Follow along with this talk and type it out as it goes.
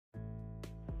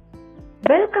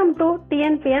Welcome to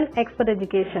TNPN Expert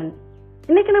Education.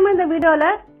 இன்னைக்கு நம்ம இந்த வீடியோல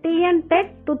TNTET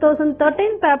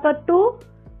 2013 paper 2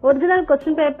 original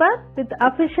question paper with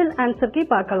official answer key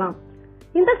பார்க்கலாம்.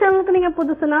 இந்த சேனலுக்கு நீங்க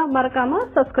புதுசுனா மறக்காம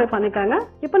சப்ஸ்கிரைப் பண்ணிக்கங்க.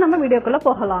 இப்போ நம்ம வீடியோக்குள்ள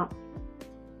போகலாம்.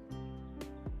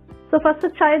 சோ ஃபர்ஸ்ட்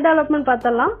சைல்ட் டெவலப்மென்ட்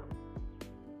பார்த்தலாம்.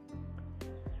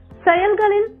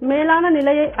 செயல்களின் மேலான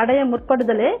நிலையை அடைய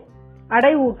முற்படுதலே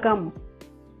அடைவூக்கம்.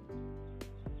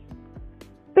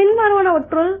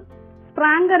 பின்வருவனவற்றுள்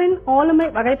ஸ்பிராங்கரின் ஆளுமை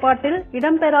வகைப்பாட்டில்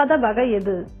இடம்பெறாத வகை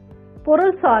எது?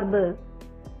 பொருள் சார்பு.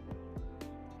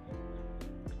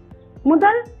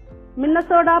 முதல்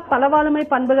மின்னசோடா பலவாளுமை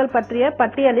பண்புகள் பற்றிய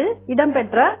பட்டியலில்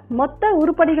இடம்பெற்ற மொத்த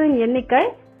உருப்படிகளின் எண்ணிக்கை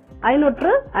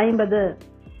 550.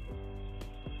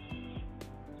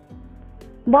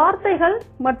 வார்த்தைகள்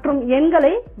மற்றும்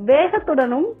எண்களை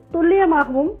வேகத்துடனும்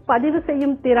துல்லியமாகவும் பதிவு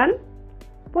செய்யும் திறன்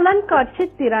புலன்காட்சி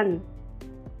திறன்.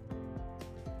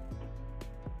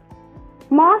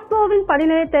 மாஸ்லோவின்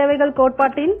படிநிலை தேவைகள்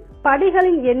கோட்பாட்டின்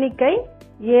படிகளின் எண்ணிக்கை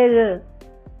 7.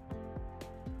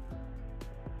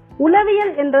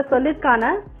 உளவியல் என்ற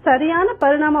சொல்லிற்கான சரியான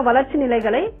பரிணாம வளர்ச்சி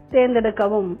நிலைகளை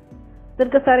தேர்ந்தெடுக்கவும்.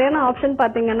 இதற்கு சரியான ஆப்ஷன்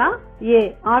பாத்தீங்கன்னா A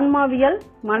ஆன்மாவியல்,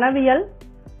 மனவியல்,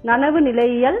 நனவு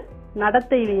நிலையியல்,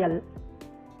 நடத்தையியல்.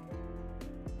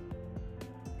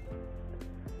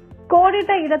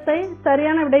 கோடிட்ட இடத்தை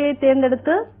சரியான விடையை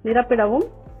தேர்ந்தெடுத்து நிரப்பிடவும்.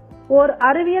 ஓர்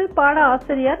அறிவியல் பாட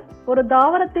ஆசிரியர் ஒரு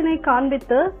தாவரத்தினை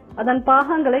காண்பித்து அதன்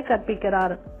பாகங்களை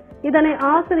கற்பிக்கிறார். இதனை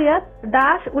ஆசிரியர்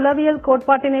டேஷ் உளவியல்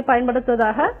கோட்பாட்டினை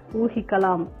பயன்படுத்துவதாக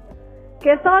ஊகிக்கலாம்.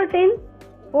 கெசால்டின்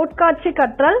உட்காட்சி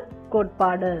கற்றல்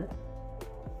கோட்பாடு.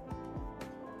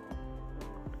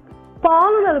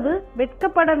 பாலுணர்வு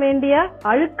வெட்கப்பட வேண்டிய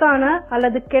அழுக்கான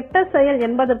அல்லது கெட்ட செயல்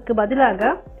என்பதற்கு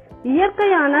பதிலாக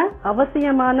இயற்கையான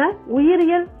அவசியமான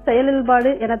உயிரியல்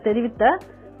செயல்பாடு என தெரிவித்த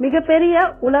மிகப்பெரிய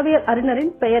உளவியல்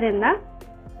அறிஞரின் பெயர் என்ன?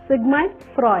 Sigmund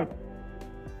Freud.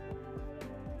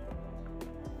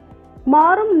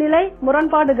 மாறும் நிலை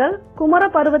முரண்பாடுகள் குமர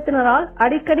பருவத்தினரால்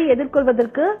அடிக்கடி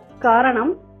எதிர்கொள்வதற்கு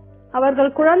காரணம்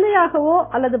அவர்கள் குழந்தையாகவோ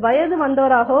அல்லது வயது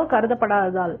வந்தவராகவோ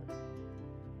கருதப்படாததால்.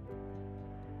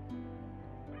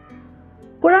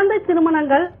 குழந்தை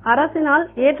திருமணங்கள் அரசினால்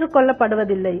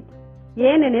ஏற்றுக்கொள்ளப்படுவதில்லை,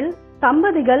 ஏனெனில்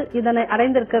தம்பதிகள் இதனை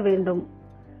அடைந்திருக்க வேண்டும்.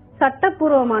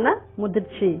 சட்டப்பூர்வமான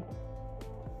முதிர்ச்சி.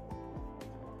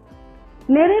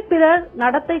 நெறிப்பிறர்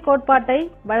நடத்தை கோட்பாட்டை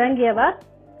வழங்கியவர்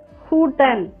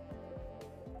ஹூட்டன்.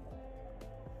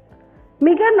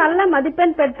 மிக நல்ல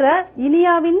மதிப்பெண் பெற்ற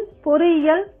இனியாவின்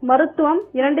பொறியியல், மருத்துவம்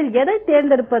இரண்டில் எதை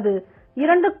தேர்ந்தெடுப்பது?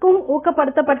 இரண்டுக்கும்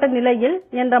ஊக்கப்படுத்தப்பட்ட நிலையில்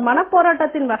என்ற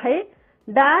மனப்போராட்டத்தின் வகை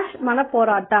டேஷ்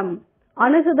மனப்போராட்டம்.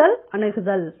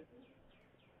 அணுகுதல்.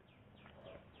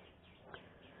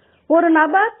 ஒரு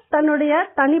நபர் தன்னுடைய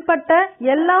தனிப்பட்ட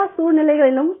எல்லா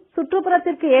சூழ்நிலைகளிலும்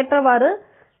சுற்றுப்புறத்திற்கு ஏற்றவாறு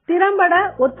திறம்பட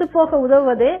ஒத்துப்போக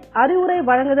உதவுவதே அறிவுரை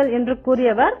வழங்குதல் என்று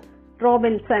கூறியவர்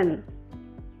ராபின்சன்.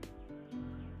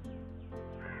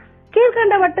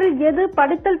 கீழ்கண்டவற்றில் எது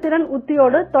படித்தல் திறன்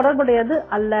உத்தியோடு தொடர்புடையது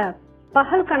அல்ல?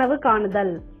 பகல் கனவு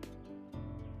காணுதல்.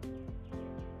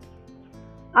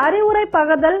 அறிவுரை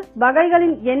பகதல்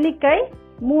வகைகளின் எண்ணிக்கை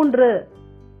 3.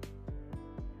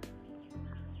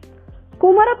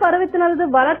 குமர பருவத்தினரது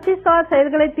வளர்ச்சி சார்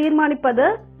செயல்களை தீர்மானிப்பது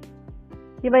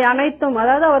இவை அனைத்தும்,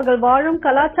 அதாவது அவர்கள் வாழும்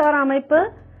கலாச்சார அமைப்பு,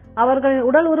 அவர்களின்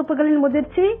உடல் உறுப்புகளின்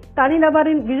முதிர்ச்சி,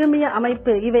 தனிநபரின் விழுமிய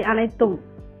அமைப்பு, இவை அனைத்தும்.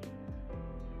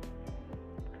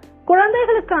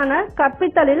 குழந்தைகளுக்கான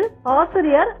கற்பித்தலில்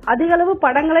ஆசிரியர் அதிகளவு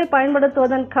படங்களை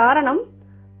பயன்படுத்துவதன் காரணம்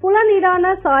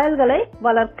புலனீடான சாயல்களை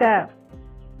வளர்க்க.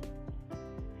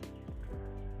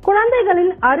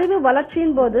 குழந்தைகளின் அறிவு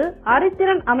வளர்ச்சியின் போது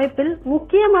அறிதிறன் அமைப்பில்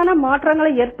முக்கியமான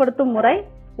மாற்றங்களை ஏற்படுத்தும் முறை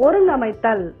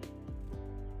ஒருங்கமைத்தல்.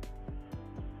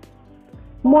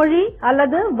 மொழி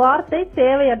அல்லது வார்த்தை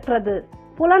தேவையற்றது,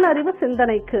 புலனறிவு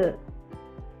சிந்தனைக்கு.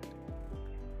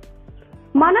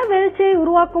 மனவெழுச்சியை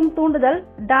உருவாக்கும் தூண்டுதல்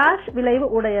டேஷ் விளைவு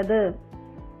உடையது.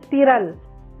 திரள்.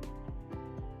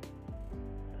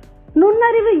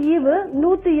 நுண்ணறிவு ஈவு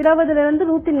 120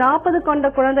 140 கொண்ட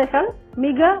குழந்தைகள்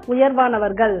மிக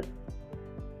உயர்வானவர்கள்.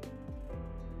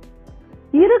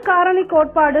 இரு காரணி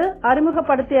கோட்பாடு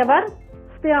அறிமுகப்படுத்தியவர்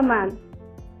ஸ்பியர்மேன்.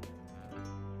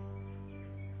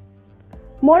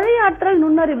 மொழியாற்றல்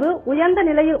நுண்ணறிவு உயர்ந்த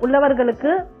நிலையில்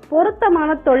உள்ளவர்களுக்கு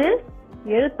பொருத்தமான தொழில்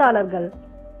எழுத்தாளர்கள்.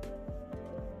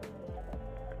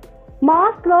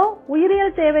 மாஸ்லோ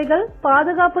உயிரியல் தேவைகள்,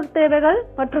 பாதுகாப்பு தேவைகள்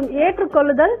மற்றும்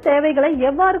ஏற்றுக்கொள்ளுதல் தேவைகளை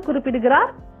எவ்வாறு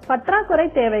குறிப்பிடுகிறார்? பற்றாக்குறை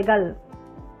தேவைகள்.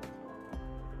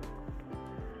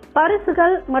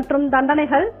 பரிசுகள் மற்றும்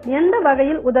தண்டனைகள் எந்த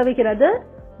வகையில் உதவுகிறது?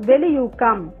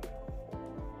 வெளியூக்கம்.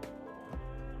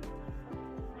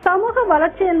 சமூக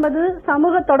வளர்ச்சி என்பது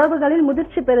சமூக தொடர்புகளில்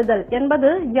முதிர்ச்சி பெறுதல் என்பது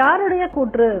யாருடைய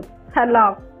கூற்று?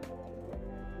 ஹெர்லாக்.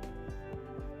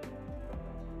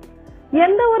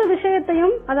 எந்த ஒரு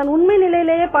விஷயத்தையும் அதன் உண்மை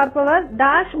நிலையிலேயே பார்ப்பவர்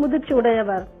டேஷ் முதிர்ச்சி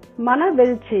உடையவர்,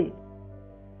 மனவெழுச்சி.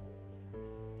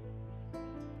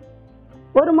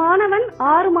 ஒரு மாணவன்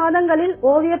 6 மாதங்களில்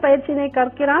ஓவிய பயிற்சியினை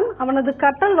கற்கிறான். அவனது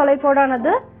கற்றல்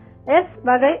வளைகோடானது எஸ்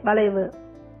வகை வளைவு.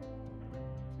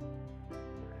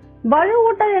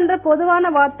 வலுவூட்டல் என்ற பொதுவான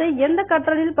வார்த்தை எந்த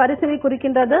கற்றலில் பரிசினை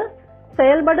குறிக்கின்றது?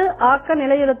 செயல்படு, ஆக்க,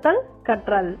 நிலையுறுத்தல்,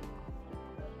 கற்றல்.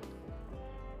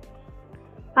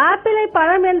 ஆப்பிளை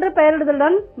பழம் என்று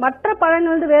பெயரிடுதலுடன் மற்ற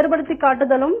பழங்களிலிருந்து வேறுபடுத்தி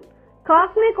காட்டுதலும்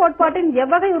காக்னே கோட்பாட்டின்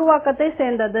எவ்வகை உருவாக்கத்தை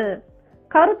சேர்ந்தது?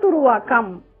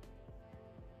 கருத்துருவாக்கம்.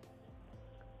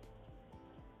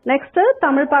 நெக்ஸ்ட்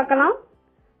தமிழ் பார்க்கலாம்.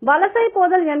 வலசை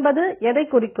போதல் என்பது எதை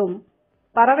குறிக்கும்?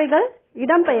 பறவைகள்,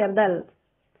 இடம்பெயர்தல்.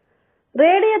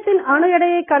 ரேடியத்தின் அணு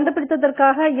எடையை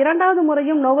கண்டுபிடித்ததற்காக 2வது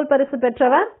முறையும் நோபல் பரிசு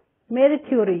பெற்றவர் மேரி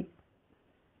கியூரி.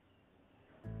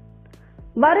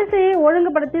 வரிசையை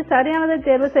ஒழுங்குபடுத்தி சரியானதை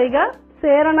தேர்வு செய்க.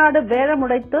 சேரநாடு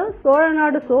வேழமுடைத்து, சோழ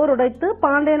நாடு சோறுடைத்து,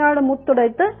 பாண்டிய நாடு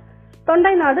முத்துடைத்து,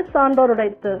 தொண்டை நாடு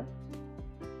சான்றோருடைத்து.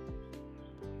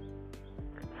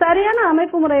 சரியான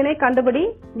அமைப்பு முறையினை கண்டுபிடி.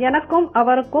 எனக்கும்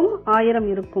அவருக்கும் 1000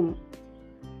 இருக்கும்.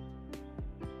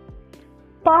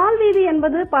 பால்வீதி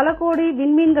என்பது பல கோடி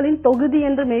விண்மீன்களின் தொகுதி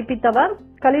என்று மெய்ப்பித்தவர்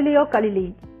கலிலியோ கலிலி.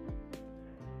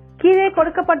 கீழே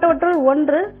கொடுக்கப்பட்டவற்றுள்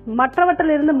ஒன்று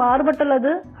மற்றவற்றில் இருந்து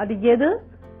மாறுபட்டுள்ளது. அது எது?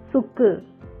 சுக்கு.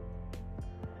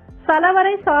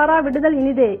 சலவரை சாரா விடுதல்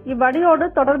இனிதே. இவ்வடியோடு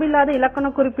தொடர்பில்லாத இலக்கண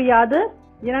குறிப்பு யாது?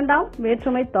 2ஆம்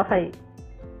வேற்றுமை தொகை.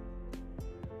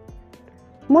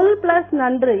 முள் பிளஸ்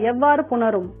நன்று எவ்வாறு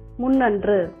புணரும்?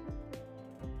 முன்னன்று.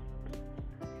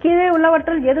 கீழே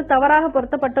உள்ளவற்றில் எது தவறாக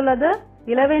பொருத்தப்பட்டுள்ளது?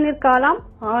 இளவேநீர் காலம்,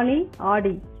 ஆனி,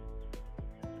 ஆடி.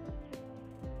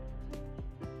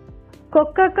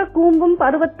 கொக்கக்க கூம்பும்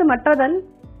பருவத்து மற்றதன்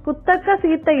குத்தக்க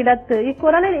சீர்த்த இடத்து.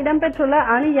 இக்குறளில் இடம்பெற்றுள்ள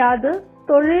அணி யாது?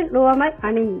 தொழில் உவமை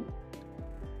அணி.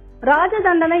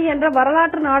 ராஜதண்டனை என்ற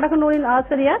வரலாற்று நாடக நூலின்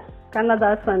ஆசிரியர்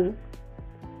கண்ணதாசன்.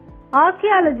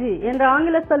 ஆர்கியாலஜி என்ற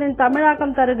ஆங்கில சொல்லின்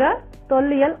தமிழாக்கம் தருக.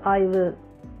 தொல்லியல் ஆய்வு.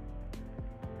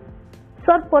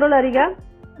 சொற்பொருள் அறிக.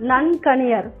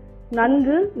 நன்கணியர்,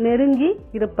 நன்கு நெருங்கி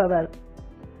இருப்பவர்.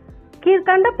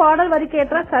 கீழ்கண்ட பாடல்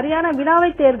வரிக்கேற்ற சரியான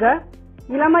வினாவை தேர்க.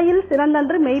 இளமையில்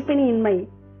சிறந்தன்று மெய்ப்பினி இன்மை.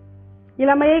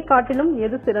 இளமையை காட்டிலும்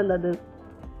எது சிறந்தது?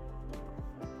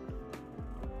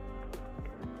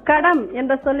 கடம்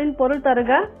என்ற சொல்லின் பொருள்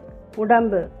தருக.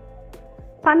 உடம்பு.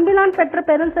 பண்பிலான் பெற்ற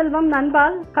பெருள் செல்வம்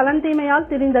நண்பால் கலந்தீமையால்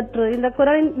திரிந்தற்று. இந்த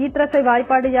குறளின் ஈற்றசை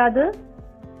வாய்ப்பாடு யாது?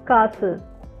 காசு.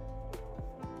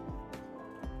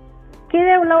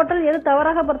 கீழே உள்ளவற்றில் எது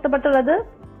தவறாக பொருத்தப்பட்டுள்ளது?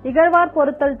 இகழ்வார்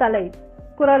பொருத்தல் தலை.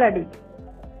 குறளடி.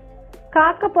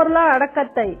 காக்க பொருளால்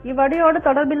அடக்கத்தை. இவ்வடியோடு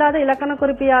தொடர்பில்லாத இலக்கண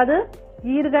குறிப்பு யாது?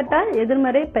 ஈர்கட்ட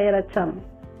எதிர்மறை பெயரச்சம்.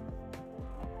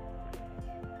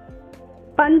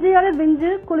 பஞ்சியல்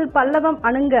விஞ்சு குளிர் பல்லவம்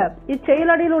அணுங்க.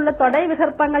 இச்செயலடியில் உள்ள தொடை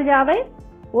விகற்பங்கள் யாவை?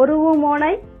 ஒருவு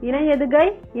மோனை, இணை எதுகை,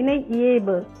 இணை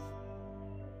இயைபு.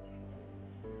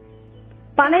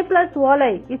 பனை பிளஸ்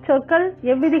ஓலை. இச்சொற்கள்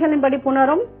எவ்விதிகளின்படி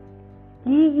புணரும்?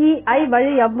 இ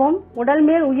வழி எவ்வும். உடல்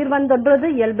மேல் உயிர் வந்தொன்றது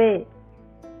இயல்பே.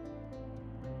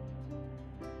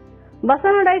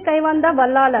 வசனுடை கைவந்த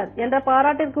வல்லாளர் என்ற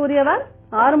பாராட்டிற்குரியவர்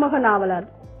ஆறுமுக நாவலர்.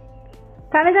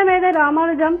 கணித மேதை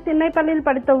ராமானுஜம் திண்ணைப்பள்ளியில்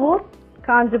படித்த ஊர்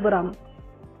காஞ்சிபுரம்.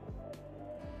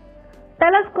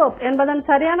 டெலஸ்கோப் என்பதன்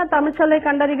சரியான தமிழ் சொல்லை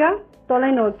கண்டறிக.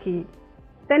 தொலைநோக்கி.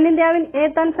 தென்னிந்தியாவின்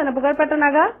ஏத்தன்ஸ் என புகழ்பெற்ற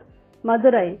நகர்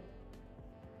மதுரை.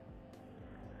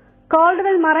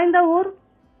 கால்டுவெல் மறைந்த ஊர்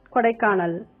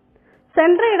கொடைக்கானல்.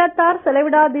 சென்ற இடத்தார்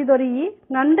செலவிடாதீதொரி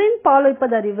நன்றின்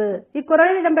பாலுய்ப்பதறிவு.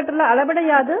 இக்குறளில் இடம்பெற்றுள்ள அளபடை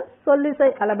யாது? சொல்லிசை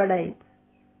அளபடை.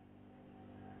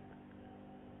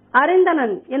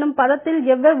 அறிந்தனன் எனும் பதத்தில்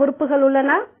எவ்வளவு உறுப்புகள்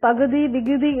உள்ளன? பகுதி,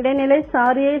 விகுதி, இடைநிலை,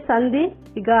 சாரியை, சந்தி,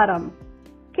 விகாரம்.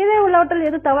 கீழே உள்ளவற்றில்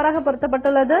எது தவறாக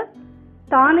பொருத்தப்பட்டுள்ளது?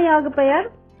 தானியாகு பெயர்.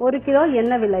 1 கிலோ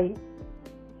என்ன விலை?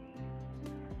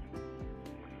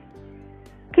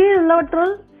 கீழ்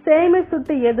உள்ளவற்றுள் சேமை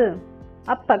சுட்டு எது?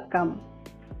 அப்பக்கம்.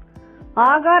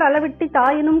 ஆகார் அளவிட்டி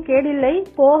தாயினும் கேடில்லை,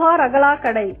 போகார் அகலா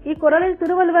கடை. இக்குறளில்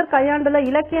திருவள்ளுவர் கையாண்டுள்ள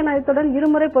இலக்கிய நயத்துடன்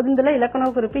இருமுறை பொதிந்துள்ள இலக்கண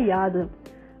குறிப்பு யாது?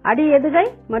 அடி எதுகை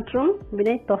மற்றும்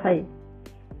வினைத்தொகை.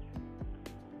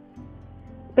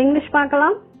 இங்கிலீஷ்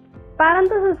பார்க்கலாம்.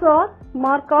 Parentheses or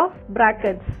mark of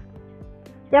brackets.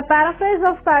 A paraphrase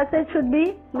of passage should be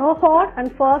no hard and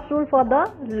fast rule for the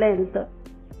length.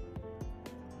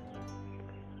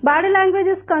 Body language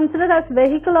is considered as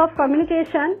vehicle of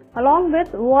communication along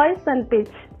with voice and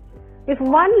pitch. If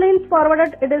one leans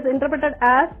forward, it is interpreted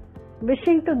as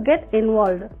wishing to get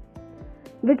involved.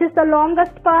 Which is the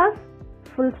longest pass?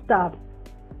 Full stop.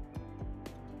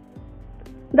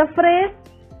 The phrase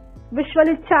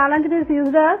visually challenged is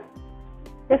used as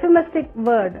euphemistic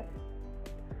word.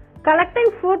 Collecting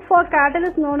food for cattle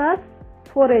is known as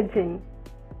foraging.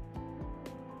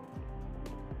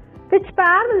 Which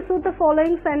pair will suit the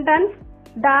following sentence?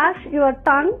 Dash your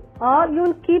tongue, or you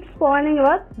will keep spoiling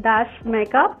your dash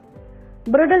makeup.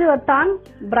 Bridle your tongue,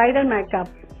 bridal makeup.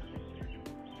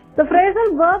 The phrasal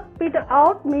verb peter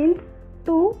out means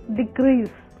to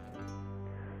decrease.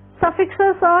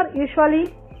 Suffixes are usually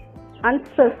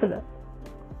unstressed.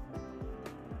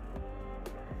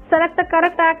 Select the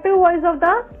correct active voice of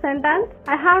the sentence.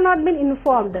 I have not been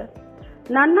informed.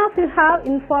 None of you have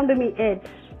informed me yet.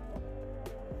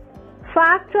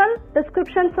 Factual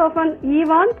descriptions of an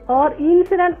event or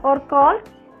incident are called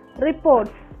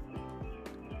reports.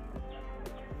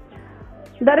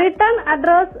 The written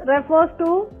address refers to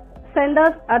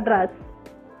sender's address.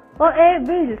 Or a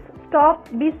will stop,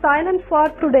 be silent for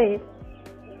today.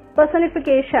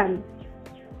 Personification.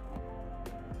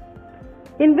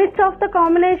 In which of the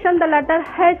combination the letter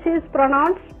H is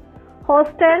pronounced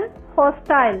hostile,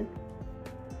 hostile?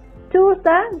 Choose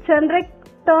the generic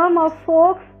term of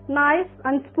forks, knives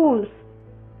and spoons.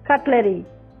 Cutlery.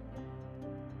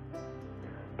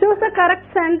 Choose the correct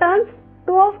sentence.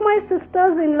 Two of my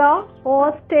sisters-in-law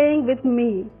are staying with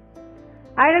me.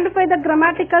 Identify the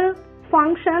grammatical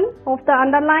function of the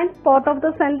underlined part of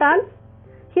the sentence.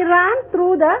 He ran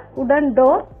through the wooden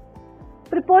door.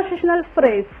 Prepositional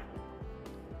phrase.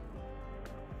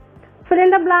 Fill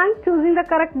in the blank choosing the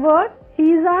correct word. He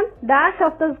is on dash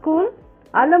of the school,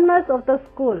 alumnus of the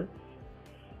school.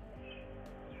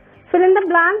 Fill in the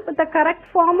blank with the correct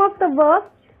form of the verb.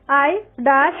 I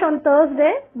dash on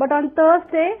Thursday, but on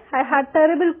Thursday I had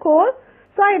terrible cold,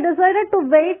 so I decided to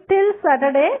wait till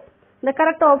Saturday. The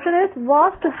correct option is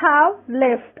was to have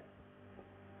left.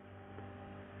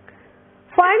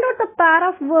 Find out the pair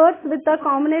of words with the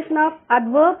combination of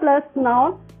adverb plus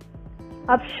noun.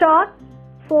 Upshot,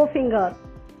 forefinger.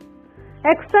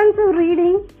 Extensive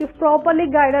reading, if properly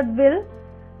guided, will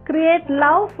create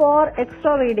love for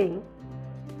extra reading.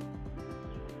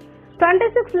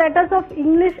 26 letters of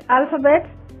English alphabet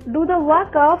do the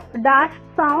work of dash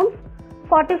sounds,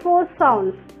 44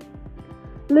 sounds.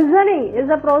 Listening is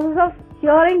the process of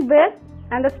hearing with,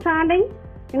 understanding,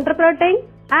 interpreting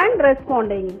and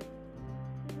responding.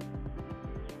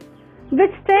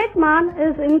 Which statement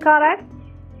is incorrect?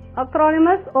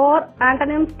 Acronyms or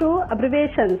antonyms to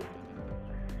abbreviations.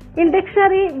 In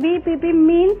dictionary, VPP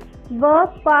means verb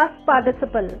past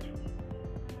participle.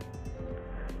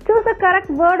 Choose the correct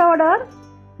word order.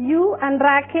 You and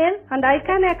Raquel and I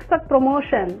can expect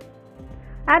promotion.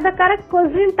 Add the correct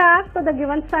question tag to the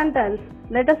given sentence.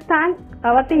 Let us thank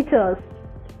our teachers.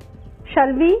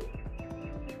 Shall we?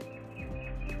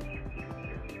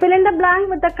 Fill in the blank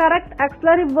with the correct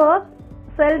auxiliary verb.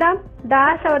 Seldom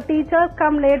dash our teachers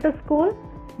come late to school.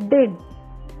 Did.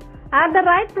 Add the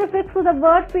right prefix to the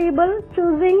word feeble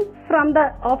choosing from the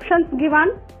options given.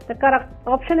 The correct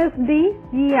option is D,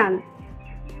 EN.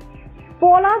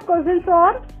 Polar questions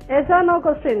or yes or no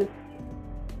questions.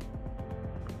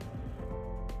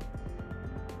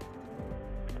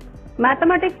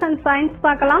 Mathematics and science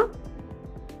பார்க்கலாம்.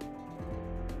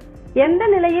 எந்த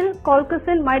நிலையில்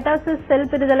கோல்கசின் mitosis செல்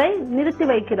பிரிதலை நிறுத்தி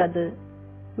வைக்கிறது?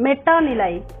 Meta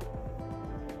நிலை.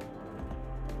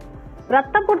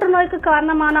 இரத்த புற்றுநோய்க்கு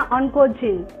காரணமான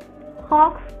ஆன்கோஜின்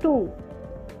HOX2.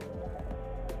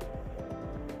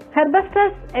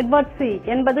 ஹெர்பஸ்டஸ் எட்வர்ட்ஸி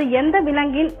என்பது எந்த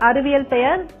விலங்கின் அறிவியல்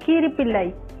பெயர்?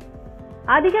 கீரிப்பிள்ளை.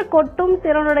 அதிக கொட்டும்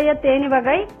திறனுடைய தேனி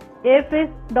வகை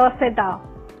ஏபிஸ் டார்செட்டா.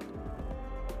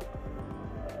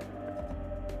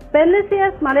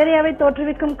 பெர்னிசியஸ் மலேரியாவை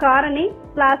தோற்றுவிக்கும் காரணி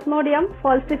பிளாஸ்மோடியம்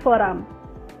ஃபால்சிஃபோரம்.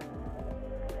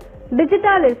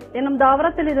 டிஜிட்டாலிஸ் என்னும்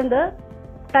தாவரத்திலிருந்து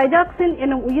டைஜாக்சின்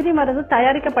என்னும் உயிரி மருந்து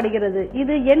தயாரிக்கப்படுகிறது.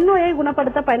 இது எந்நோயை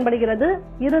குணப்படுத்த பயன்படுகிறது?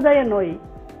 இருதய நோய்.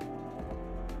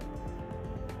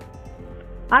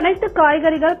 அனைத்து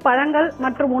காய்கறிகள், பழங்கள்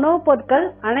மற்றும் உணவுப்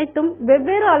பொருட்கள் அனைத்தும்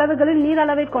வெவ்வேறு அளவுகளில் நீர்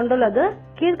அளவை கொண்டுள்ளது.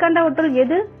 கீழ்கண்டவற்றுள்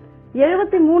எது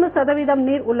 73%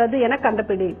 நீர் உள்ளது என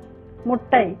கண்டுபிடி.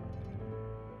 முட்டை.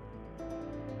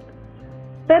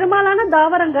 பெரும்பாலான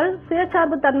தாவரங்கள்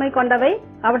சுயசார்பு தன்மை கொண்டவை.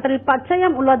 அவற்றில்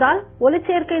பச்சையம் உள்ளதால்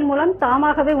ஒளிச்சேர்க்கையின் மூலம்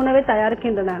தாமாகவே உணவை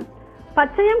தயாரிக்கின்றன.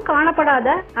 பச்சையம்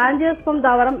காணப்படாத ஆஞ்சியோஸ்பம்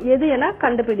தாவரம் எது என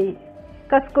கண்டுபிடி.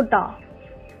 கஸ்குட்டா.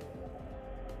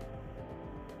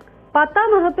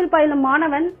 10ஆம் வகுப்பில் பயிலும்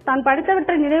மாணவன் தான்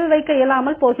படித்தவற்றை நினைவு வைக்க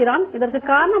இயலாமல் போகிறான். இதற்கு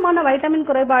காரணமான வைட்டமின்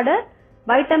குறைபாடு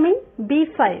வைட்டமின்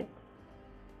B5.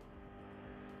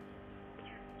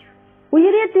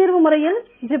 உயிரிய தீர்வு முறையில்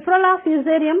ஜிப்ரலா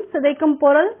ஃபியூசேரியம் சிதைக்கும்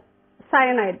பொருள்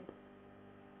சயனைடு.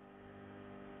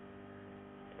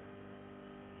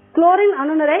 குளோரின்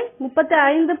அணு நிறை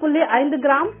 35.5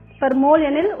 கிராம் per mole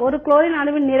எனில் ஒரு குளோரின்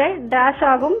அணுவின் நிறை டேஷ்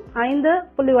ஆகும்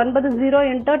 5.90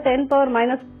 into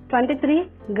 10⁻⁻23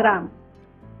 கிராம்.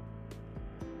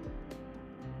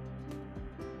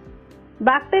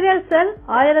 Bacterial cell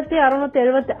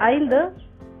 1675,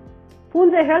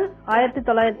 பூஞ்சைகள்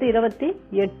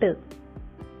 1928.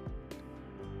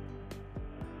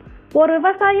 ஒரு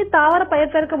விவசாயி தாவர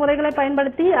பயிர்பெருக்க முறைகளை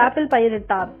பயன்படுத்தி ஆப்பிள்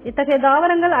பயிரிட்டார். இத்தகைய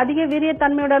தாவரங்கள் அதிக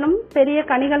வீரியத்தன்மையுடனும் பெரிய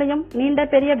கனிகளையும் நீண்ட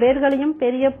பெரிய வேர்களையும்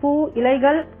பெரிய பூ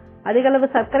இலைகள் அதிகளவு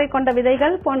சர்க்கரை கொண்ட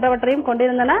விதைகள் போன்றவற்றையும்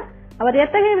கொண்டிருந்தன. அவர்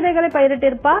எத்தகைய விதைகளை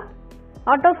பயிரிட்டிருப்பார்?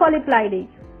 ஆட்டோபாலிப்ளைடி.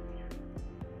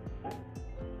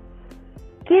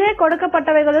 கீழே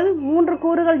கொடுக்கப்பட்டவைகளில் 3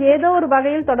 கூறுகள் ஏதோ ஒரு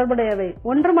வகையில் தொடர்புடையவை.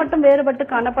 ஒன்று மட்டும் வேறுபட்டு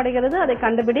காணப்படுகிறது. அதை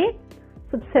கண்டுபிடி.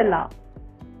 சுட்செல்லா.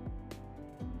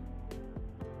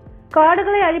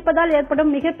 காடுகளை அழிப்பதால்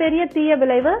ஏற்படும் மிகப்பெரிய தீய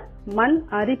விளைவு மண்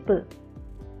அரிப்பு.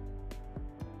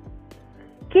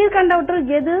 கீழ்கண்டவற்றுள்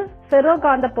எது ஃபெரோ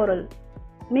காந்த பொருள்?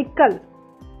 நிக்கல்.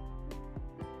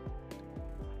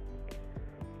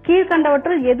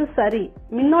 கீழ்கண்டவற்றுள் எது சரி?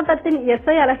 மின்னோட்டத்தின்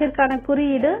SI அலகிற்கான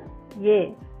குறியீடு A.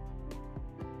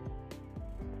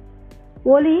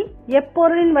 ஒளி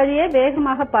எப்பொருளின் வழியே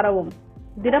வேகமாக பரவும்?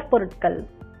 திடப்பொருட்கள்.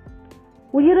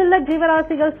 உயிருள்ள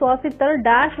ஜீவராசிகள் சுவாசித்தல்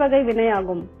டேஷ் வகை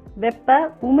வினையாகும்? வெப்ப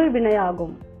உமிழ்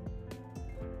வினையாகும்.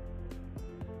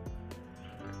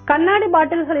 கண்ணாடி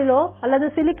பாட்டில்களிலோ அல்லது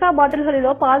சிலிக்கா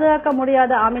பாட்டில்களிலோ பாதுகாக்க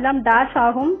முடியாத அமிலம் டேஷ்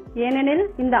ஆகும். ஏனெனில்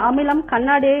இந்த அமிலம்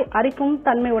கண்ணாடியை அரிக்கும்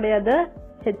தன்மை உடையது.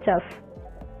 HF.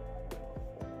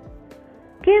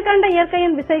 கீழ்கண்ட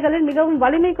இயற்கையின் விசைகளில் மிகவும்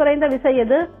வலிமை குறைந்த விசை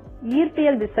எது?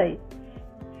 ஈர்ப்பியல் விசை.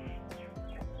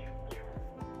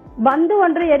 பந்து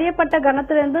ஒன்று எரியப்பட்ட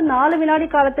கனத்திலிருந்து 4 வினாடி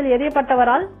காலத்தில்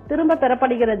எரியப்பட்டவரால் திரும்ப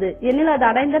பெறப்படுகிறது எனில் அது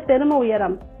அடைந்த பெரும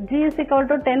உயரம் G = 10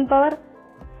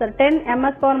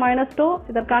 ms/-2.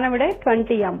 இதற்கான விடை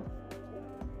 20 m.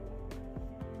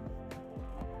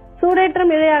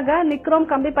 சூடேற்றும் இழையாக நிக்ரோம்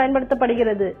கம்பி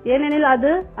பயன்படுத்தப்படுகிறது ஏனெனில்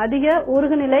அது அதிக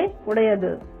உருகுநிலை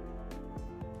உடையது.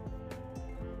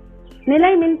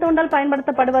 நிலை மின்தூண்டல்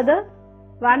பயன்படுத்தப்படுவது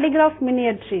வாண்டிகிராஃப்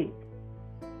மின்னியற்றி.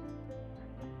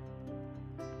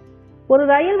 ஒரு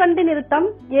ரயில் வண்டி நிறுத்தம்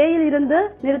A இல் இருந்து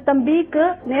நிறுத்தம் B க்கு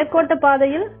நேர்கோட்டு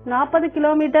பாதையில் 40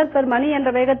 km/h என்ற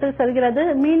வேகத்தில் செல்கிறது.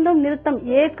 மீண்டும் நிறுத்தம்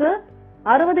A க்கு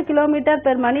 60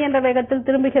 km/h என்ற வேகத்தில்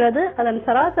திரும்புகிறது. அதன்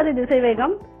சராசரி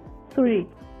திசைவேகம் சுழி.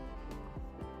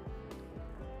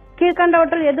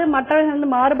 கீழ்கண்டவற்றில் எது மற்றவற்றிலிருந்து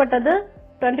மாறுபட்டது?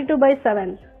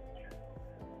 22/7.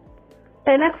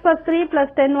 10x + 3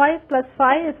 + 10y +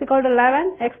 5 = 11.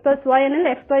 x + y எனில்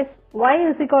x + y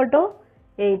 =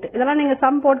 8. இதெல்லாம் நீங்க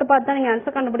சம் போட்டு பார்த்தா நீங்க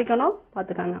ஆன்சர் கண்டுபிடிக்கணும்.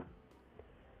 பாத்துக்கங்க.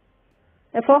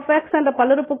 f of x என்ற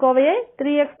பல்லுறுப்புக்கோவையை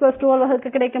 3x + 2 வகுக்க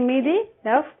கிடைக்கும் மீதி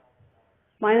f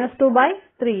 -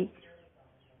 2/3.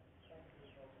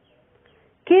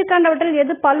 கீழ்கண்டவற்றில்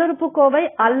எது பல்லுறுப்புக்கோவை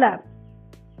அல்ல?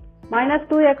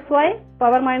 -2xy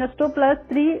power -2 +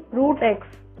 3√x.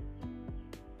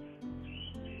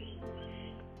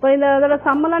 இப்போ இதோட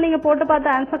சம் எல்லாம் நீங்க போட்டு பார்த்து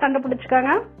ஆன்சர்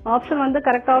கண்டுபிடிச்சுக்காங்க. ஆப்ஷன் வந்து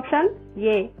correct option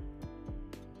A.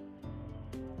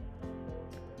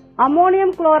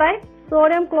 Ammonium chloride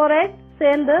sodium chloride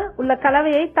சேர்ந்து உள்ள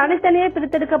கலவையை தனித்தனியே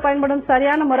பிரித்தெடுக்க பயன்படும்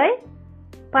சரியான முறை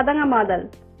பதங்கமாதல்.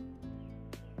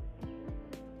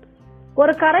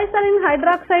 ஒரு கரைசலின்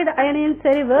ஹைட்ராக்சைடு அயனியின்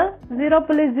செறிவு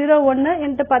 0.01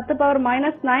 ×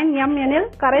 10⁻⁹ m எனில்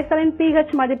கரைசலின்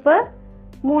pH மதிப்பு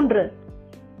 3.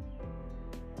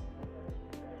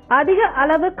 அதிக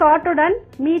அளவு காற்றுடன்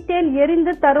மீத்தேன்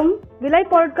எரிந்து தரும்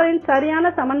விளைபொருட்களின் சரியான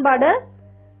சமன்பாடு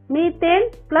methane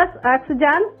plus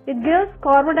oxygen it gives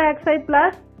carbon dioxide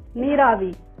plus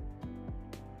நீராவி.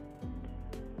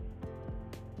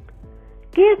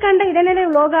 கீழ்கண்ட இடைநிலை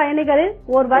உலோக அயனிகளில்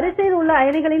ஒரு வரிசையில் உள்ள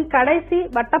அயனிகளின் கடைசி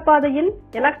வட்டப்பாதையின்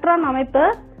எலக்ட்ரான் அமைப்பு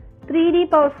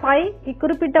 3d⁵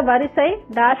 இக்குறிப்பிட்ட வரிசை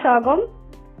டேஷ் ஆகும்.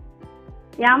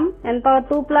 m n⁴+,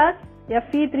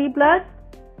 fe3+,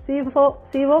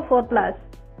 co4+.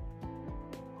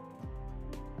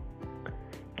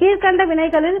 கீழ்கண்ட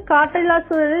வினைகளில் காற்றில்லா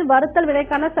சூழலில் வறுத்தல்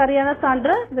வினைக்கான சரியான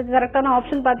சான்று. இதுக்கு கரெக்டான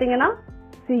ஆப்ஷன் பாத்தீங்கன்னா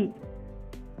C.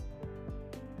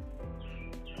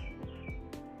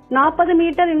 40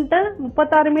 மீட்டர் ×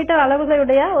 36 மீட்டர்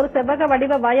அளவுகளுடைய ஒரு செவ்வக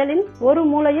வடிவ வயலின் ஒரு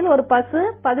மூலையில் ஒரு பசு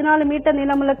 14 மீட்டர்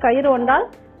நீளமுள்ள கயிறு ஒன்றால்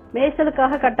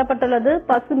மேய்ச்சலுக்காக கட்டப்பட்டுள்ளது.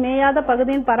 பசு மேயாத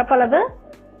பகுதியின் பரப்பளவு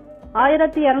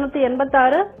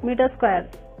 1286 m².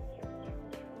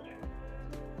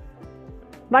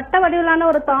 வட்ட வடிவிலான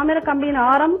ஒரு தாமிர கம்பியின்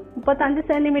ஆரம் 35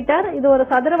 சென்டிமீட்டர். இது ஒரு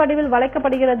சதுர வடிவில்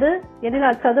வளைக்கப்படுகிறது எனில்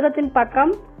அச்சதுரத்தின்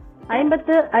பக்கம்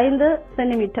 55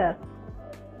 சென்டிமீட்டர்.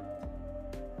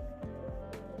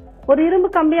 ஒரு இரும்பு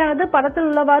கம்பியானது படத்தில்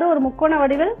உள்ளவாறு ஒரு முக்கோண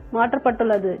வடிவில்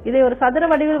மாற்றப்பட்டுள்ளது. இதை ஒரு சதுர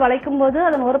வடிவில் வளைக்கும் போது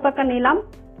அதன் ஒரு பக்க நீளம்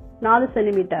 4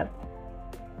 சென்டிமீட்டர்.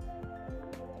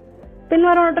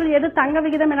 பின்வருவனவற்றில் எது தங்க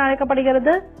விகிதம் என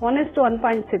அழைக்கப்படுகிறது?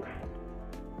 1:1.6.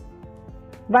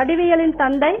 வடிவியலின்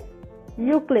தந்தை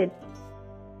யூக்ளிட்.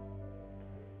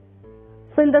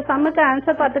 இந்த சம்முக்கு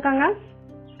ஆன்சர் பார்த்துக்கோங்க.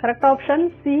 Correct option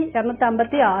C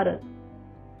 256.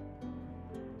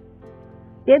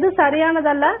 எது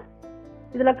சரியானதல்ல?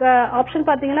 இதுல ஆப்ஷன்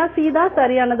பாத்தீங்கன்னா சி தான்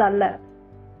சரியானது அல்ல.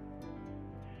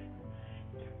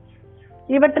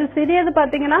 இவற்றில் சிறியது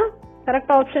பாத்தீங்கன்னா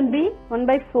கரெக்ட் ஆப்ஷன் பி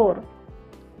 1/4.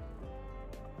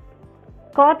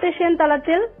 கார்ட்டீசியன்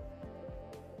தளத்தில்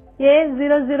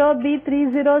A00,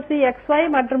 B30, CXY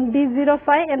மற்றும்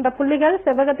D05 என்ற புள்ளிகள்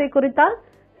செவ்வகத்தை குறித்தால்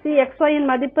CXY இன்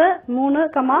மதிப்பு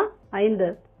 3,5.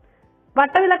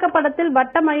 வட்டவிலக்க படத்தில்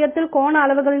வட்ட மையத்தில் கோண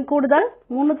அளவுகளின் கூடுதல்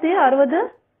 360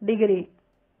 டிகிரி.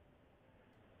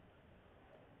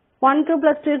 1 cube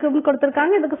plus 2 cube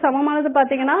கொடுத்திருக்காங்க. இதுக்கு சமமானது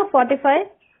பாத்தீங்கன்னா 45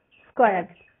 ஸ்கொயர்.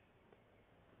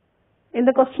 இந்த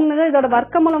கொஸ்டின் இதோட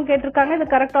வர்க்க மூலம் கேட்டிருக்காங்க. இது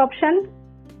கரெக்ட் ஆப்ஷன்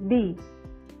டி.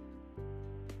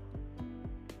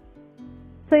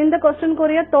 இந்த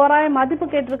கொஸ்டினுக்குரிய தோராய மதிப்பு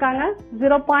கேட்டிருக்காங்க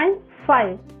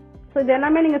 0.5. இது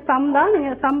எல்லாமே நீங்க சம் தான்.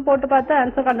 நீங்க சம் போட்டு பார்த்து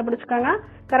ஆன்சர் கண்டுபிடிச்சுக்காங்க.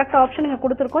 கரெக்ட் ஆப்ஷன் நீங்க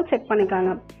கொடுத்திருக்கோம், செக் பண்ணிக்காங்க.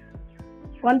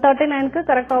 139க்கு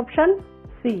கரெக்ட் ஆப்ஷன்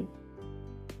சி.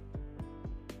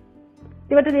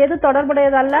 இவற்றில் எது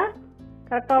தொடர்புடையதல்ல?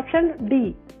 Correct option D.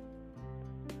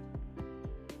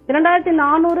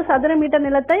 2400 சதுர மீட்டர்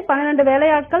நிலத்தை 12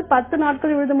 வேலையாட்கள் 10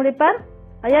 நாட்கள் உழுது முடிப்பர்.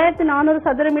 5400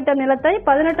 சதுர மீட்டர் நிலத்தை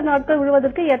 18 நாட்கள்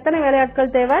உழுவதற்கு எத்தனை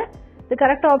வேலையாட்கள் தேவை? இது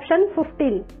கரெக்ட் ஆப்ஷன்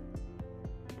 15.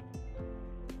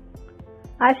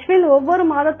 அஸ்வின் ஒவ்வொரு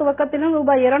மாத துவக்கத்திலும்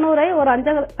ரூபாய் 200 ஒரு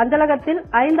அஞ்சலகத்தில்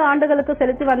 5 ஆண்டுகளுக்கு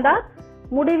செலுத்தி வந்தார்.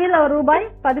 முடிவில் அவர் ரூபாய்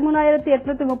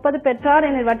 13,830 பெற்றார்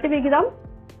எனில் வட்டி விகிதம்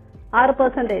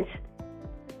 6%.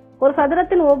 ஒரு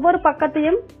சதுரத்தின் ஒவ்வொரு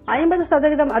பக்கத்தையும்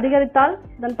 50% அதிகரித்தால்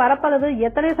அதன் பரப்பளவு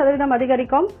எத்தனை சதவீதம்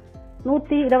அதிகரிக்கும்?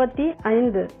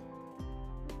 125.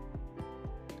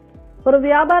 ஒரு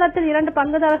வியாபாரத்தில் 2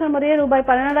 பங்குதாரர்கள் முறையே ரூபாய்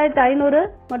 12,500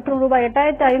 மற்றும் ரூபாய்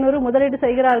 8,500 முதலீடு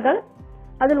செய்கிறார்கள்.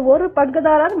 அதில் ஒரு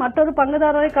பங்குதாரர் மற்றொரு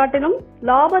பங்குதாரரை காட்டிலும்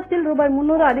லாபத்தில் ரூபாய்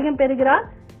 300 அதிகம் பெறுகிறார்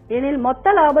எனில்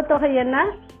மொத்த லாபத்தொகை என்ன?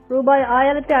 ரூபாய்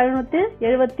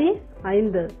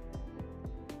 1,775.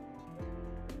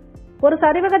 ஒரு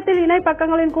சரிவகத்தில் இணை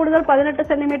பக்கங்களின் கூடுதல் 18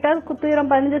 சென்டிமீட்டர்,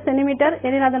 குத்துயரம் 15 சென்டிமீட்டர்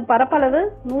எனில் அதன் பரப்பளவு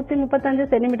 135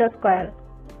 சென்டிமீட்டர் ஸ்கொயர்.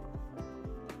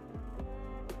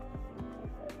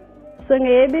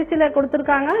 இங்க ஏபிசில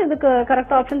கொடுத்திருக்காங்க. இதுக்கு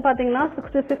கரெக்ட் ஆப்ஷன் பாத்தீங்கன்னா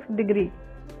 66 டிகிரி.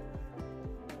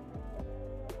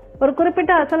 ஒரு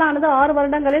குறிப்பிட்ட அசலானது 6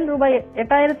 வருடங்களில் ரூபாய்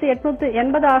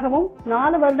 8,880 ஆகவும்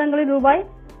 4 வருடங்களில் ரூபாய்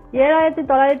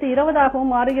 7,920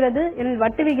 ஆகவும் மாறுகிறது எனில்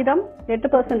வட்டி விகிதம்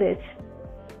 8%.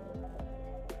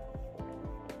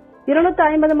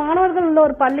 250 மாணவர்கள் உள்ள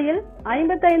ஒரு பள்ளியில்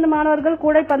 55 மாணவர்கள்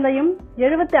கூடைப்பந்தையும்,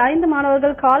 75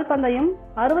 மாணவர்கள் கால் பந்தையும்,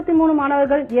 63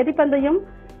 மாணவர்கள் எரிபந்தையும்,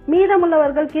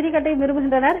 மீதமுள்ளவர்கள் கிரிக்கெட்டை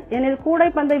விரும்புகின்றனர் எனில்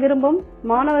கூடைப்பந்தை விரும்பும்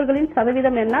மாணவர்களின்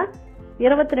சதவீதம் என்ன?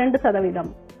 22%.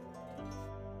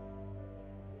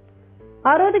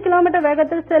 60 கிலோமீட்டர்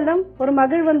வேகத்தில் செல்லும் ஒரு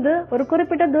மகிழ்வந்து ஒரு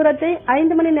குறிப்பிட்ட தூரத்தை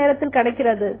 5 மணி நேரத்தில்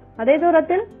கடக்கிறது. அதே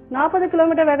தூரத்தில் 40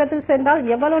 கிலோமீட்டர் வேகத்தில் சென்றால்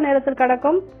எவ்வளவு நேரத்தில்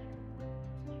கடக்கும்?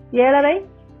 7.5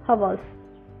 hours.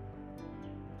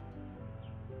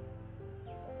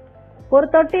 ஒரு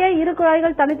தொட்டியை இரு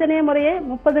குழாய்கள் தனித்தனியே முறையே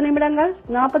 30 நிமிடங்கள்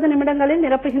 40 நிமிடங்களில்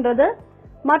நிரப்புகின்றது.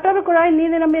 மற்றொரு குழாய்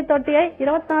நீர் நிரம்பிய தொட்டியை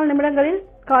 24 நிமிடங்களில்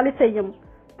காலி செய்யும்.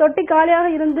 தொட்டி காலியாக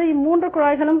இருந்து இம்மூன்று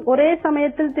குழாய்களும் ஒரே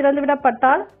சமயத்தில்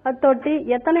திறந்துவிடப்பட்டால் அத்தொட்டி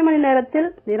எத்தனை மணி நேரத்தில்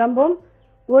நிரம்பும்?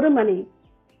 1 மணி.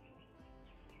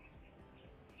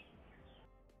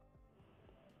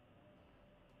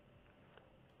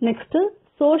 நெக்ஸ்ட்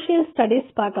சோசியல் ஸ்டடீஸ்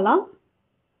பார்க்கலாம்.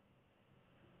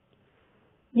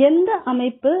 எந்த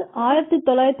அமைப்பு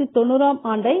 1990ஆம்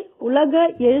ஆண்டை உலக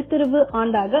எழுத்துருவு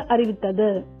ஆண்டாக அறிவித்தது?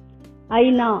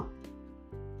 ஐநா.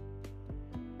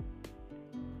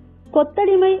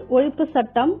 கொத்தடிமை ஒழிப்பு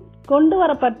சட்டம் கொண்டு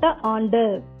வரப்பட்ட ஆண்டு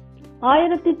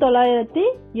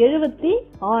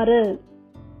 1976.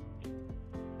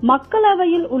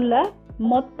 மக்களவையில் உள்ள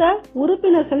மொத்த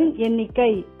உறுப்பினர்களின்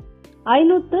எண்ணிக்கை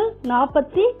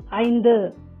 545.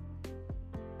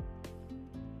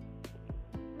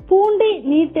 பூண்டி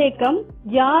நீர்த்தேக்கம்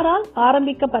யாரால்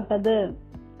ஆரம்பிக்கப்பட்டது?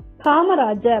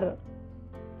 காமராஜர்.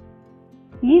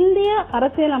 இந்திய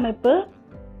அரசியலமைப்பு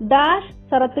டாஷ்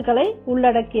சரத்துக்களை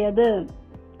உள்ளடக்கியது?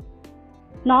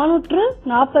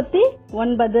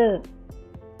 449.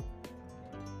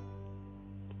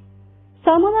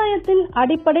 சமுதாயத்தின்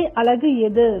அடிப்படை அலகு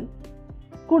எது?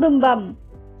 குடும்பம்.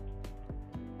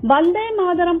 வந்தே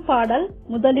மாதரம் பாடல்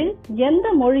முதலில் எந்த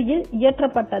மொழியில்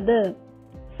இயற்றப்பட்டது?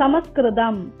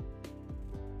 சமஸ்கிருதம்.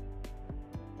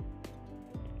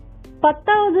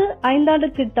 10வது ஐந்தாண்டு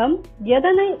திட்டம்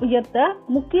எதனை உயர்த்த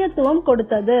முக்கியத்துவம்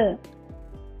கொடுத்தது?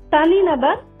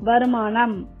 தனிநபர்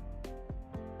வருமானம்.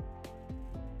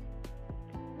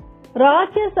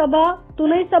 ராஜ்யசபா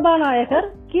துணை சபாநாயகர்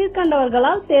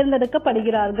கீழ்கண்டவர்களால்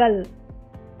தேர்ந்தெடுக்கப்படுகிறார்கள்.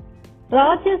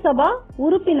 ராஜ்யசபா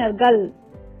உறுப்பினர்கள்.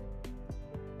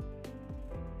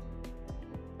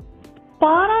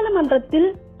 பாராளுமன்றத்தில்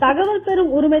தகவல்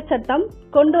பெறும் உரிமை சட்டம்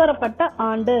கொண்டுவரப்பட்ட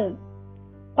ஆண்டு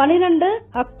 12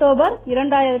 அக்டோபர்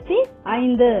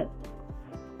 2005.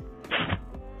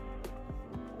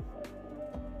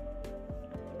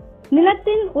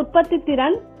 நிலத்தின் உற்பத்தி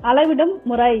திறன் அளவிடும்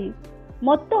முறை.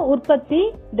 மொத்த உற்பத்தி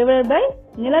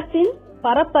நிலத்தின்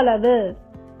பரப்பளவு.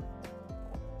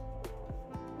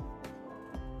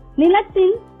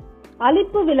 நிலத்தின்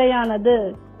அளிப்பு விலையானது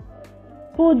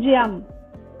 0.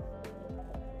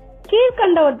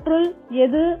 கீழ்கண்டவற்றுள்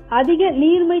எது அதிக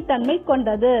நீர்மை தன்மை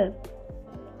கொண்டது?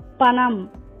 பணம்.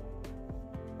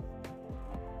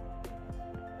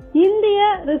 இந்திய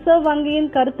ரிசர்வ்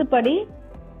வங்கியின் கருத்துப்படி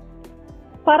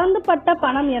பரந்துபட்ட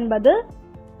பணம் என்பது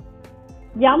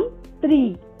M3.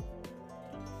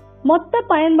 மொத்த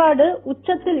பயன்பாடு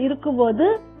உச்சத்தில் இருக்கும்போது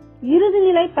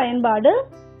இறுதிநிலை பயன்பாடு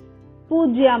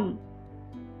 0.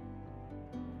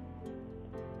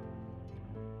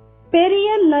 பெரிய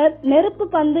நெருப்பு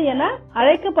பந்து என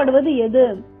அழைக்கப்படுவது எது?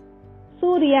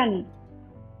 சூரியன்.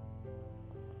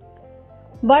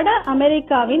 வட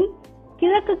அமெரிக்காவின்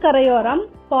கிழக்கு கரையோரம்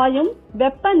பாயும்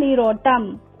வெப்ப நீரோட்டம்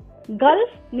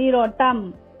கல்ஃப் நீரோட்டம்.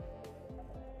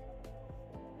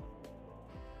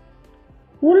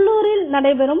 உள்ளூரில்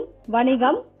நடைபெறும்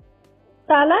வணிகம்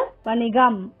தள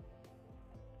வணிகம்.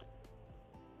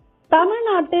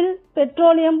 தமிழ்நாட்டில்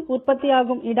பெட்ரோலியம்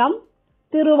உற்பத்தியாகும் இடம்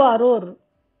திருவாரூர்.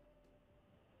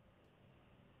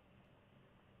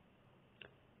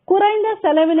 குறைந்த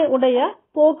செலவினை உடைய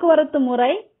போக்குவரத்து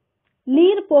முறை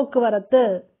நீர் போக்குவரத்து.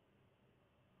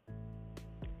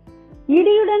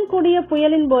 இடியுடன் கூடிய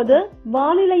புயலின் போது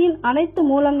வானிலையின் அனைத்து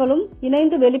மூலங்களும்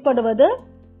இணைந்து வெளிப்படுவது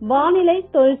வானிலை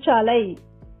தொழிற்சாலை.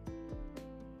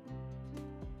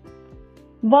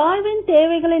 வாழ்வின்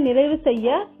தேவைகளை நிறைவு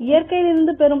செய்ய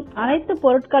இயற்கையிலிருந்து பெறும் அனைத்து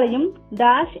பொருட்களையும்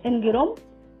டேஷ் என்கிறோம்,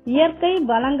 இயற்கை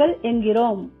வளங்கள்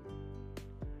என்கிறோம்.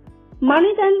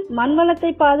 மனிதன் மண்வளத்தை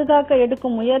பாதுகாக்க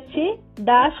எடுக்கும் முயற்சி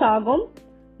டேஷ் ஆகும்,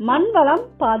 மண்வளம்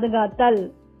பாதுகாத்தல்.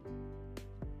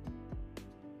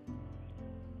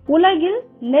 உலகில்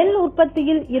நெல்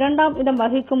உற்பத்தியில் 2ஆம் இடம்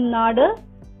வகிக்கும் நாடு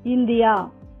இந்தியா.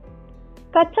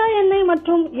 கச்சா எண்ணெய்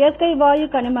மற்றும் இயற்கை வாயு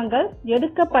கனிமங்கள்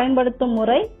எடுக்க பயன்படுத்தும்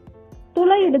முறை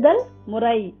துளையிடுதல்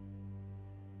முறை.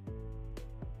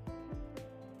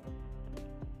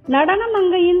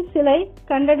 நடனமங்கையின் சிலை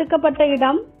கண்டெடுக்கப்பட்ட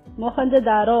இடம்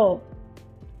மொஹஞ்சதாரோ.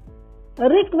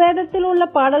 ரிக் வேதத்தில் உள்ள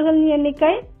பாடல்களின்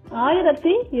எண்ணிக்கை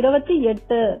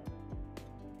 1028.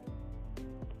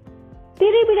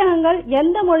 திரிபிடகங்கள்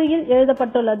எந்த மொழியில்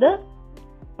எழுதப்பட்டுள்ளது?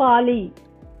 பாலி.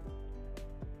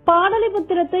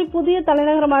 பாடலிபுத்திரத்தை புதிய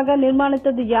தலைநகரமாக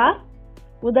நிர்மாணித்தது யார்?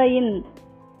 உதயின்.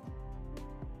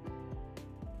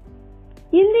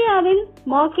 இந்தியாவின்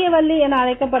மாக்கியவல்லி என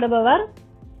அழைக்கப்படுபவர்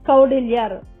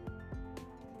கௌடில்யர்.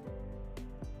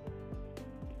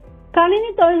 கணினி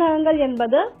தொழிலகங்கள்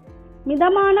என்பது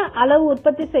மிதமான அளவு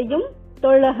உற்பத்தி செய்யும்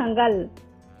தொழிலகங்கள்.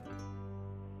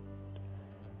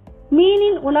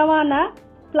 மீனின் உணவான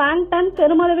பிளாங்டன்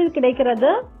பெருமளவில்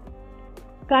கிடைக்கிறது.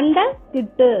 கண்ட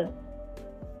திட்டு.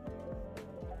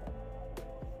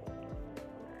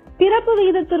 பிறப்பு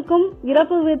விகிதத்திற்கும்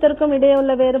இறப்பு விகிதத்திற்கும் இடையே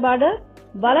உள்ள வேறுபாடு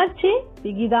வளர்ச்சி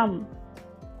விகிதம்.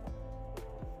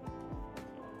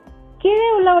 கீழே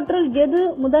உள்ளவற்றுள் எது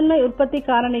முதன்மை உற்பத்தி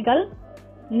காரணிகள்?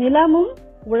 நிலமும்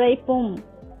உழைப்பும்.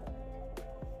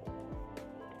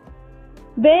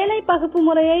 வேலை பகுப்பு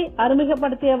முறையை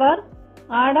அறிமுகப்படுத்தியவர்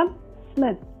ஆடம்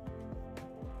ஸ்மித்.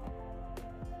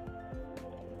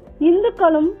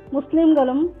 இந்துக்களும்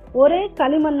முஸ்லிம்களும் ஒரே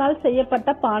களிமண்ணால்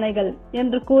செய்யப்பட்ட பானைகள்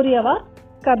என்று கூறியவர்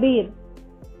கபீர்.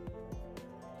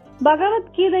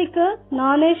 பகவத்கீதைக்கு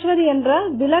ஞானேஸ்வரி என்ற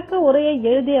விளக்க உரையை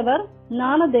எழுதியவர்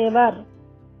ஞானதேவர்.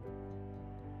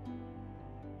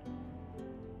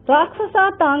 ராட்சசா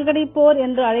தாங்கடி போர்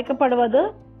என்று அழைக்கப்படுவது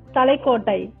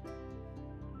தலைக்கோட்டை.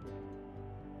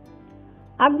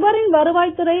 அக்பரின்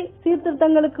வருவாய்த்துறை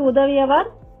சீர்திருத்தங்களுக்கு உதவியவர்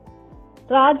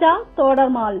ராஜா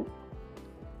தோடர்மால்.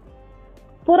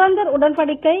 புரந்தர்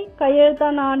உடன்படிக்கை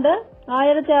கையெழுத்தான ஆண்டு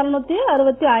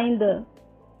 1665.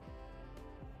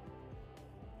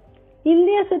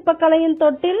 இந்திய சிற்பக்கலையின்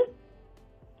தொட்டில்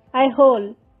ஐஹோல்.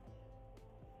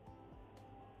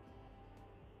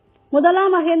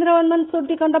 முதலாம் மகேந்திரவர்மன்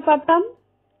சூட்டிக்கொண்ட பட்டம்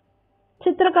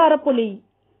சித்திரக்கார புலி.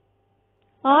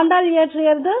 ஆண்டாள்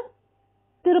இயற்றியது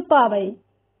திருப்பாவை.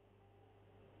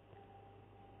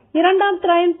 இரண்டாம்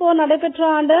திரையின் போர் நடைபெற்ற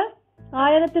ஆண்டு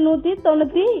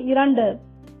 1192.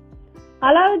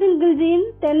 அலாவுதீன் கில்ஜியின்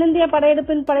தென்னிந்திய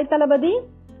படையெடுப்பின் படைத்தளபதி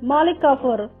மாலிக்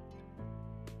காஃபூர்.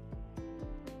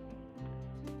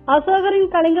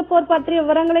 அசோகரின் கலிங்க போர் பற்றிய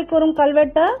விவரங்களை கூறும்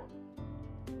கல்வெட்டு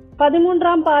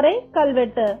 13ஆம் பாறை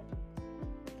கல்வெட்டு.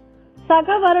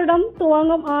 சக வருடம்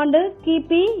துவங்கும் ஆண்டு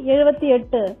கிபி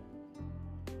 78.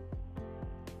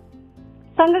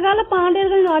 சங்ககால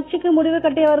பாண்டியர்களின் ஆட்சிக்கு முடிவு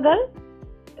கட்டியவர்கள்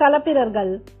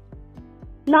களப்பிரர்கள்.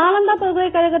 நாலந்தா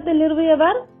பல்கலைக்கழகத்தை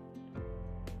நிறுவியவர்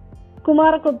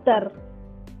குமாரகுப்தர்.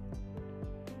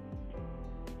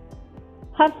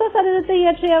 ஹர்ஷ சரிதத்தை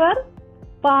இயற்றியவர்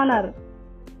பாணர்.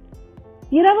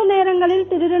 இரவு நேரங்களில்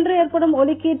திடீரென்று ஏற்படும்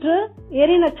ஒளிக்கீற்று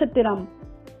எரி நட்சத்திரம்.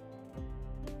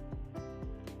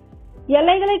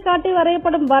 எல்லைகளை காட்டி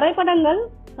வரையப்படும் வரைபடங்கள்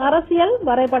அரசியல்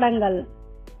வரைபடங்கள்.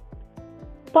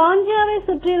 பாஞ்சியாவை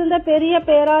சுற்றியிருந்த பெரிய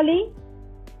பேராளி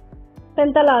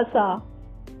பெந்தலாசா.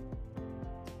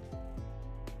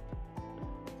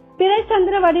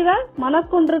 பிறைச்சந்திர வடிவ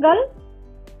மணக்குன்றுகள்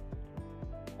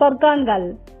பர்கான்கள்.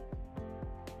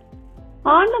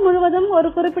 ஆண்டு முழுவதும் ஒரு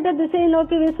குறிப்பிட்ட திசையை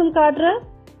நோக்கி வீசும் காற்று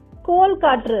கோல்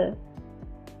காற்று.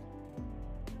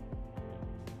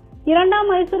 இரண்டாம்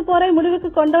மைசூர் போரை முடிவுக்கு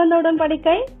கொண்டு வந்த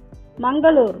உடன்படிக்கை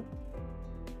மங்களூர்.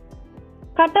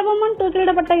 கட்டபொம்மன்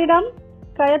தூக்கிலிடப்பட்ட இடம்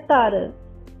கயத்தாறு.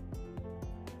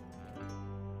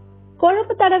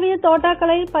 கொழுப்பு தடவிய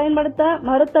தோட்டாக்களை பயன்படுத்த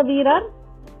மறுத்த வீரர்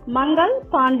மங்கள்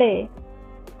பாண்டே.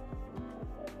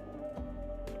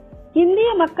 இந்திய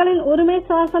மக்களின் உரிமை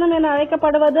சாசனம் என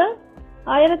அழைக்கப்படுவது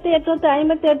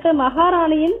 1858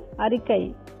 மகாராணியின் அறிக்கை.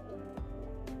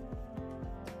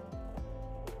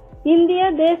 இந்திய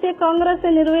தேசிய காங்கிரஸை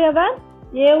நிறுவியவர்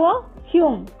ஏஓ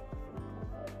ஹியூம்.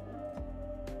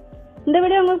 இந்த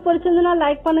வீடியோ உங்களுக்கு பிடிச்சிருந்தா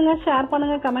லைக் பண்ணுங்க, ஷேர்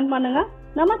பண்ணுங்க, கமெண்ட் பண்ணுங்க.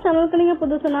 நம்ம சேனலுக்கு நீங்க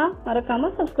புதுசுனா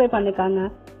மறக்காம சப்ஸ்கிரைப் பண்ணிக்காங்க.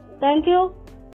 தேங்க்யூ.